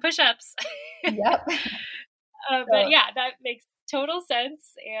do some push-ups." Yep. But yeah, that makes total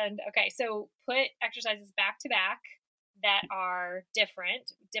sense. And okay, so put exercises back to back that are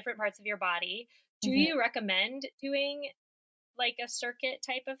different parts of your body. Do Mm-hmm. you recommend doing like a circuit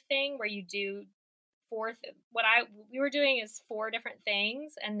type of thing where you do we were doing is 4 different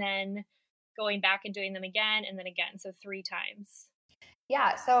things and then going back and doing them again and then again, so 3 times?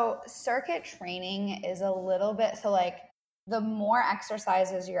 Yeah, so circuit training is a little bit so like the more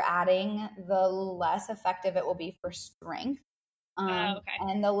exercises you're adding, the less effective it will be for strength. Okay.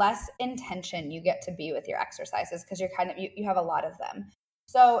 And the less intention you get to be with your exercises because you're you have a lot of them.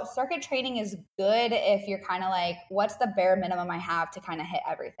 So circuit training is good if you're kind of like, what's the bare minimum I have to kind of hit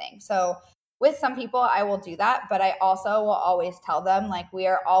everything? So with some people, I will do that, but I also will always tell them like we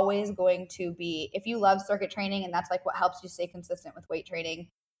are always going to be, if you love circuit training and that's like what helps you stay consistent with weight training,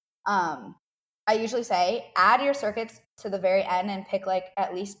 I usually say add your circuits to the very end and pick like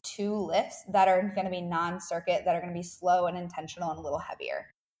at least 2 lifts that are going to be non-circuit, that are going to be slow and intentional and a little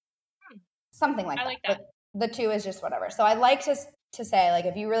heavier. Something like I that. like But that. the 2 is just whatever. So I like to say like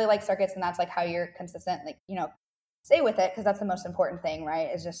if you really like circuits and that's like how you're consistent, like, stay with it because that's the most important thing,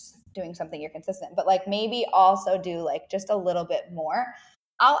 right? Is just doing something you're consistent. But like maybe also do like just a little bit more.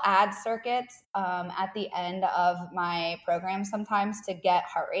 I'll add circuits at the end of my program sometimes to get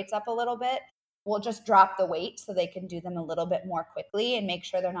heart rates up a little bit. We'll just drop the weight so they can do them a little bit more quickly and make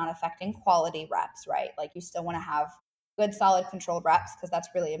sure they're not affecting quality reps, right? Like you still want to have good, solid, controlled reps because that's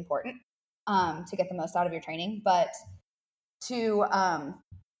really important to get the most out of your training. But to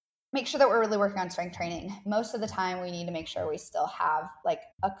make sure that we're really working on strength training, most of the time we need to make sure we still have like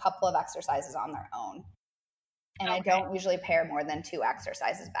a couple of exercises on their own. And I don't usually pair more than 2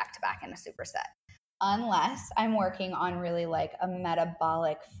 exercises back to back in a superset. Unless I'm working on really like a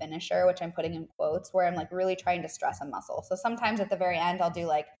metabolic finisher, which I'm putting in quotes, where I'm like really trying to stress a muscle. So sometimes at the very end, I'll do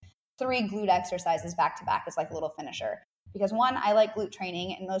like 3 glute exercises back to back as like a little finisher. Because 1, I like glute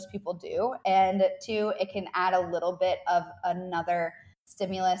training and most people do. And 2, it can add a little bit of another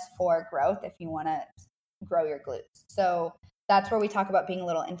stimulus for growth if you want to grow your glutes. So that's where we talk about being a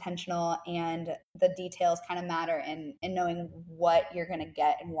little intentional and the details kind of matter in knowing what you're going to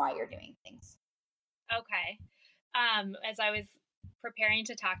get and why you're doing things. Okay. As I was preparing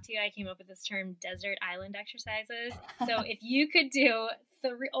to talk to you, I came up with this term desert island exercises. So if you could do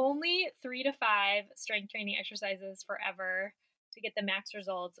only 3 to 5 strength training exercises forever to get the max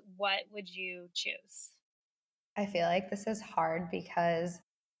results, what would you choose? I feel like this is hard because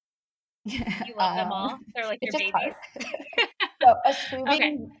You love them all? They're like it's your just hard. babies? So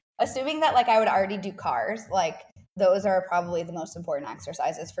Okay. assuming that like I would already do cars, like those are probably the most important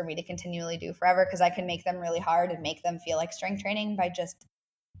exercises for me to continually do forever because I can make them really hard and make them feel like strength training by just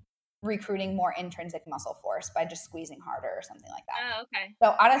recruiting more intrinsic muscle force by just squeezing harder or something like that. Oh, okay.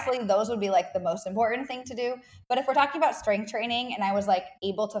 So honestly, those would be like the most important thing to do. But if we're talking about strength training and I was like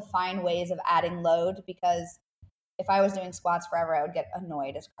able to find ways of adding load, because if I was doing squats forever, I would get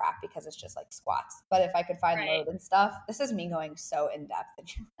annoyed as crap because it's just like squats. But if I could find Right. load and stuff, this is me going so in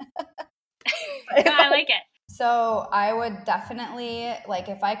depth. I like it. So I would definitely like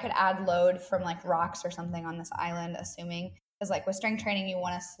if I could add load from like rocks or something on this island, assuming because like with strength training, you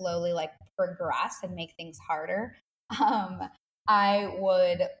want to slowly like progress and make things harder. I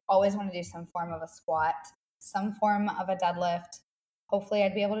would always want to do some form of a squat, some form of a deadlift. Hopefully,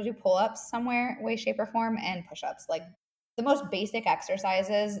 I'd be able to do pull-ups somewhere, way, shape, or form, and push-ups. Like the most basic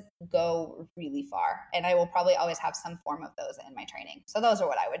exercises go really far, and I will probably always have some form of those in my training. So those are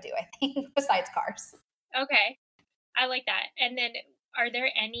what I would do, I think, besides cars. Okay. I like that. And then are there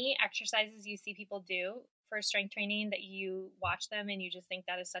any exercises you see people do for strength training that you watch them and you just think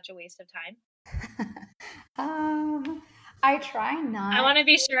that is such a waste of time? I try I not. want to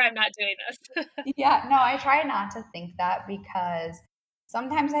be sure I'm not doing this. Yeah, no, I try not to think that because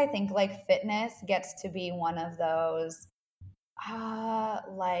sometimes I think like fitness gets to be one of those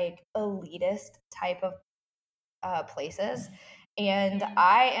like elitist type of places. And Mm,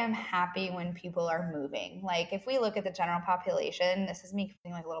 I am happy when people are moving. Like if we look at the general population, this is me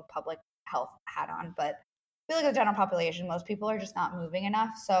putting like a little public health hat on, but if we look at the general population, most people are just not moving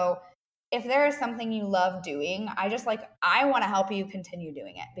enough. So if there is something you love doing, I want to help you continue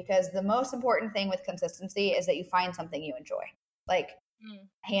doing it because the most important thing with consistency is that you find something you enjoy. Like mm,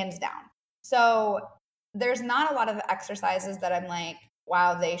 hands down. So there's not a lot of exercises that I'm like,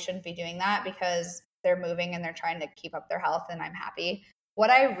 wow, they shouldn't be doing that because they're moving and they're trying to keep up their health and I'm happy. What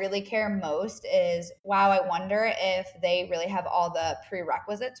I really care most is, wow, I wonder if they really have all the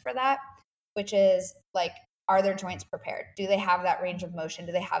prerequisites for that, which is like, are their joints prepared? Do they have that range of motion?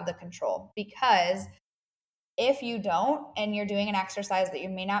 Do they have the control? Because if you don't and you're doing an exercise that you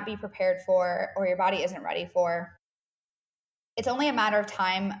may not be prepared for or your body isn't ready for, it's only a matter of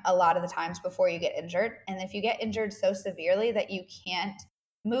time a lot of the times before you get injured. And if you get injured so severely that you can't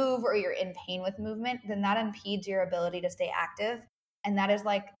move or you're in pain with movement, then that impedes your ability to stay active. And that is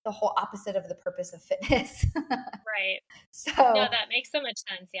like the whole opposite of the purpose of fitness. right. No, So, that makes so much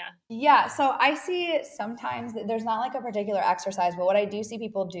sense. Yeah. yeah, so I see sometimes that there's not like a particular exercise, but what I do see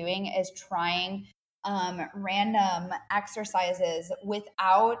people doing is trying random exercises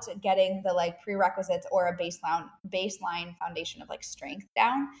without getting the like prerequisites or a baseline foundation of like strength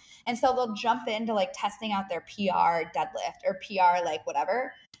down. And so they'll jump into like testing out their PR deadlift or PR like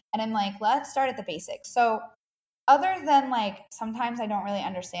whatever. And I'm like, let's start at the basics. So other than like sometimes I don't really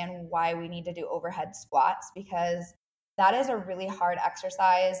understand why we need to do overhead squats because that is a really hard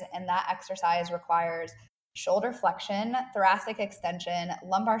exercise and that exercise requires shoulder flexion, thoracic extension,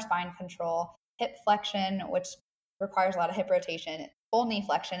 lumbar spine control, hip flexion, which requires a lot of hip rotation, full knee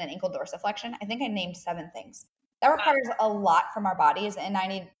flexion, and ankle dorsiflexion. I think I named 7 things. That Wow. requires a lot from our bodies, and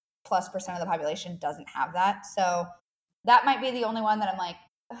 90+% of the population doesn't have that. So that might be the only one that I'm like,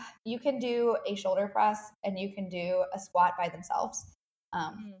 you can do a shoulder press and you can do a squat by themselves.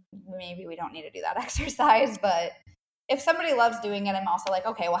 Mm, Maybe we don't need to do that exercise, but if somebody loves doing it, I'm also like,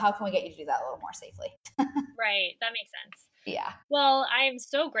 okay, well, how can we get you to do that a little more safely? right. That makes sense. Yeah. Well, I am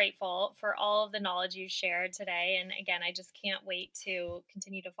so grateful for all of the knowledge you shared today. And again, I just can't wait to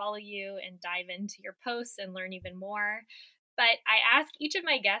continue to follow you and dive into your posts and learn even more. But I ask each of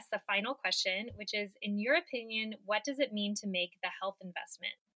my guests the final question, which is, in your opinion, what does it mean to make the health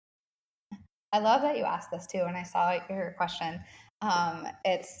investment? I love that you asked this too. And I saw your question.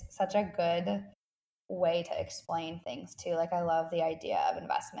 It's such a good way to explain things too. Like, I love the idea of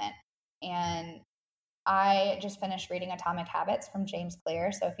investment. And I just finished reading Atomic Habits from James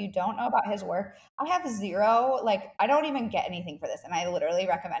Clear. So if you don't know about his work, I have zero, like, I don't even get anything for this. And I literally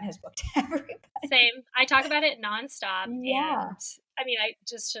recommend his book to everybody. Same. I talk about it nonstop. Yeah. And I mean, I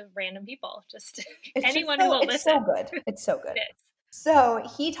just to random people, just It's just anyone who so, will it's listen. so good. It's so good. It is. So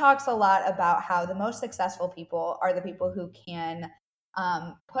he talks a lot about how the most successful people are the people who can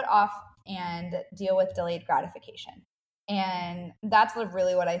put off and deal with delayed gratification. And that's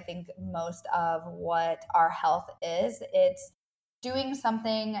really what I think most of what our health is. It's doing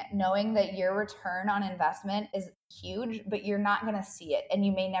something knowing that your return on investment is huge, but you're not going to see it. And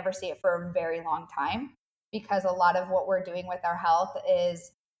you may never see it for a very long time because a lot of what we're doing with our health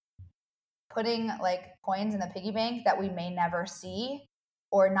is putting like coins in the piggy bank that we may never see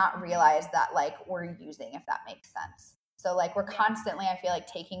or not realize that like we're using, if that makes sense. So like we're Yeah. constantly, I feel like,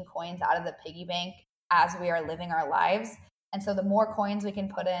 taking coins out of the piggy bank as we are living our lives. And so the more coins we can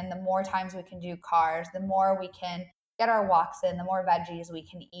put in, the more times we can do cars, the more we can get our walks in, the more veggies we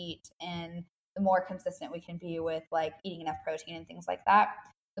can eat, and the more consistent we can be with like eating enough protein and things like that,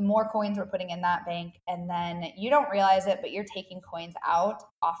 the more coins we're putting in that bank. And then you don't realize it, but you're taking coins out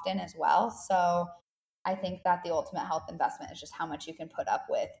often as well. So I think that the ultimate health investment is just how much you can put up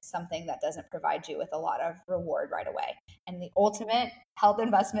with something that doesn't provide you with a lot of reward right away. And the ultimate health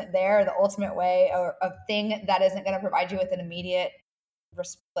investment there, the ultimate way or a thing that isn't going to provide you with an immediate,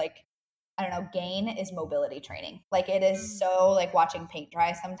 like, I don't know, gain is mobility training. Like it is Mm, so like watching paint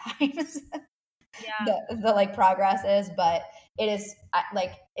dry sometimes. yeah. the like progress is, but it is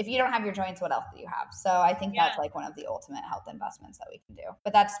like if you don't have your joints, what else do you have? So I think that's Yeah. like one of the ultimate health investments that we can do.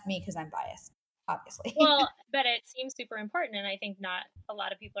 But that's me because I'm biased, obviously. Well, but it seems super important. And I think not a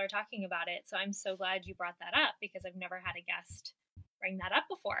lot of people are talking about it. So I'm so glad you brought that up because I've never had a guest bring that up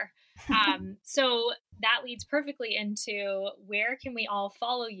before. So that leads perfectly into where can we all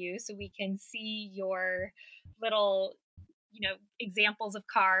follow you so we can see your little, examples of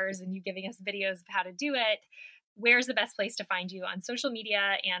cars and you giving us videos of how to do it. where's the best place to find you on social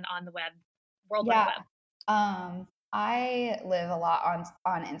media and on the web, World Wide Yeah. Web? I live a lot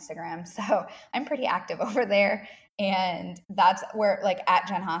on Instagram, so I'm pretty active over there. And that's where, like, at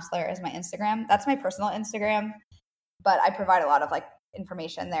Jen Hosler is my Instagram. That's my personal Instagram, but I provide a lot of like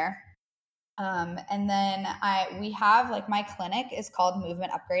information there. And then we have, like, my clinic is called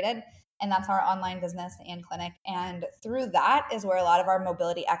Movement Upgraded, and that's our online business and clinic. And through that is where a lot of our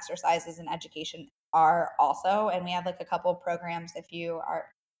mobility exercises and education are also. And we have like a couple programs. If you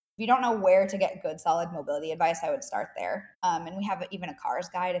don't know where to get good solid mobility advice, I would start there. And we have even a cars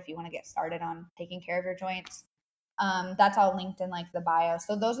guide if you want to get started on taking care of your joints. That's all linked in like the bio.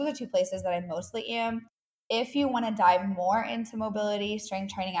 So those are the two places that I mostly am. If you want to dive more into mobility,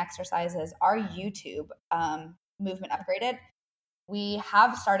 strength training exercises, our YouTube, Movement Upgraded, we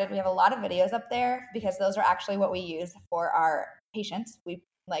have a lot of videos up there because those are actually what we use for our patients.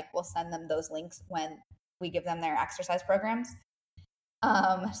 We'll send them those links when we give them their exercise programs.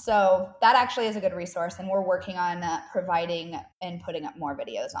 So that actually is a good resource, and we're working on providing and putting up more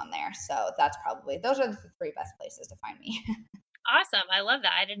videos on there. So those are the three best places to find me. Awesome. I love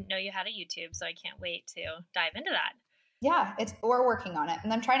that. I didn't know you had a YouTube, so I can't wait to dive into that. Yeah, we're working on it,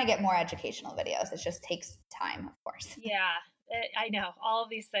 and I'm trying to get more educational videos. It just takes time, of course. Yeah, I know. All of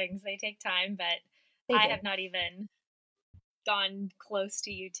these things, they take time, but They I do. have not even gone close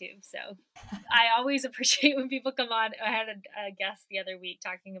to YouTube. So I always appreciate when people come on. I had a guest the other week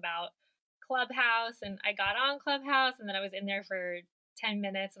talking about Clubhouse, and I got on Clubhouse, and then I was in there for 10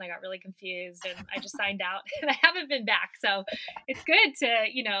 minutes and I got really confused and I just signed out and I haven't been back. So it's good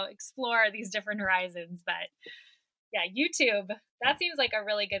to, explore these different horizons. But yeah, YouTube, that seems like a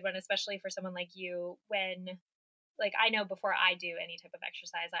really good one, especially for someone like you when, like, I know before I do any type of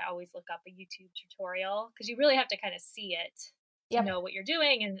exercise, I always look up a YouTube tutorial because you really have to kind of see it to Yep. know what you're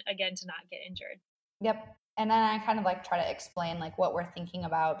doing and, again, to not get injured. Yep. And then I kind of like try to explain like what we're thinking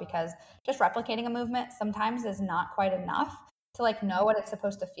about, because just replicating a movement sometimes is not quite enough to like know what it's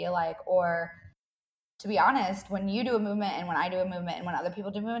supposed to feel like. Or, to be honest, when you do a movement and when I do a movement and when other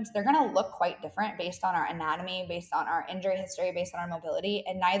people do movements, they're going to look quite different based on our anatomy, based on our injury history, based on our mobility,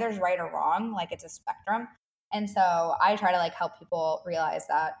 and neither's right or wrong. Like, it's a spectrum. And so I try to like help people realize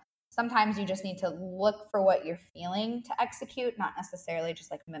that sometimes you just need to look for what you're feeling to execute, not necessarily just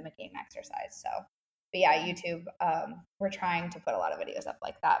like mimicking exercise. So, but yeah, YouTube, we're trying to put a lot of videos up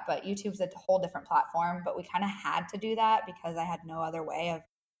like that, but YouTube's a whole different platform. But we kind of had to do that because I had no other way of,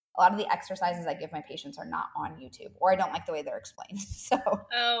 a lot of the exercises I give my patients are not on YouTube, or I don't like the way they're explained. So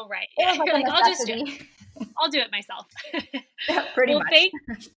Oh, right. it was like You're a like, necessity. I'll do it myself. Yeah, pretty Well,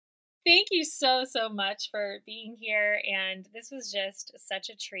 much. thank you so, so much for being here. And this was just such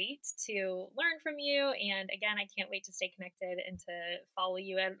a treat to learn from you. And again, I can't wait to stay connected and to follow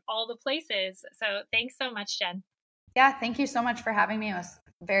you at all the places. So thanks so much, Jen. Yeah, thank you so much for having me. It was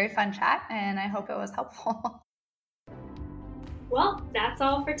a very fun chat, and I hope it was helpful. Well, that's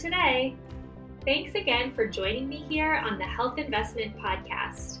all for today. Thanks again for joining me here on the Health Investment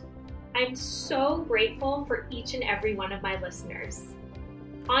Podcast. I'm so grateful for each and every one of my listeners.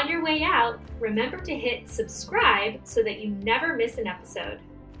 On your way out, remember to hit subscribe so that you never miss an episode.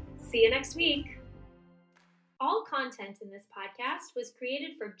 See you next week. All content in this podcast was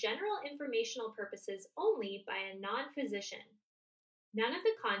created for general informational purposes only by a non-physician. None of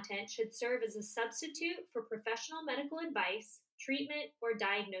the content should serve as a substitute for professional medical advice, treatment, or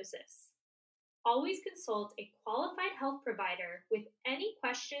diagnosis. Always consult a qualified health provider with any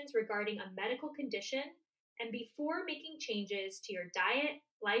questions regarding a medical condition and before making changes to your diet,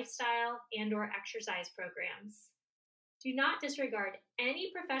 lifestyle, and/or exercise programs. Do not disregard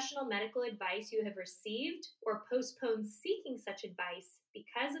any professional medical advice you have received or postpone seeking such advice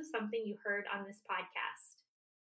because of something you heard on this podcast.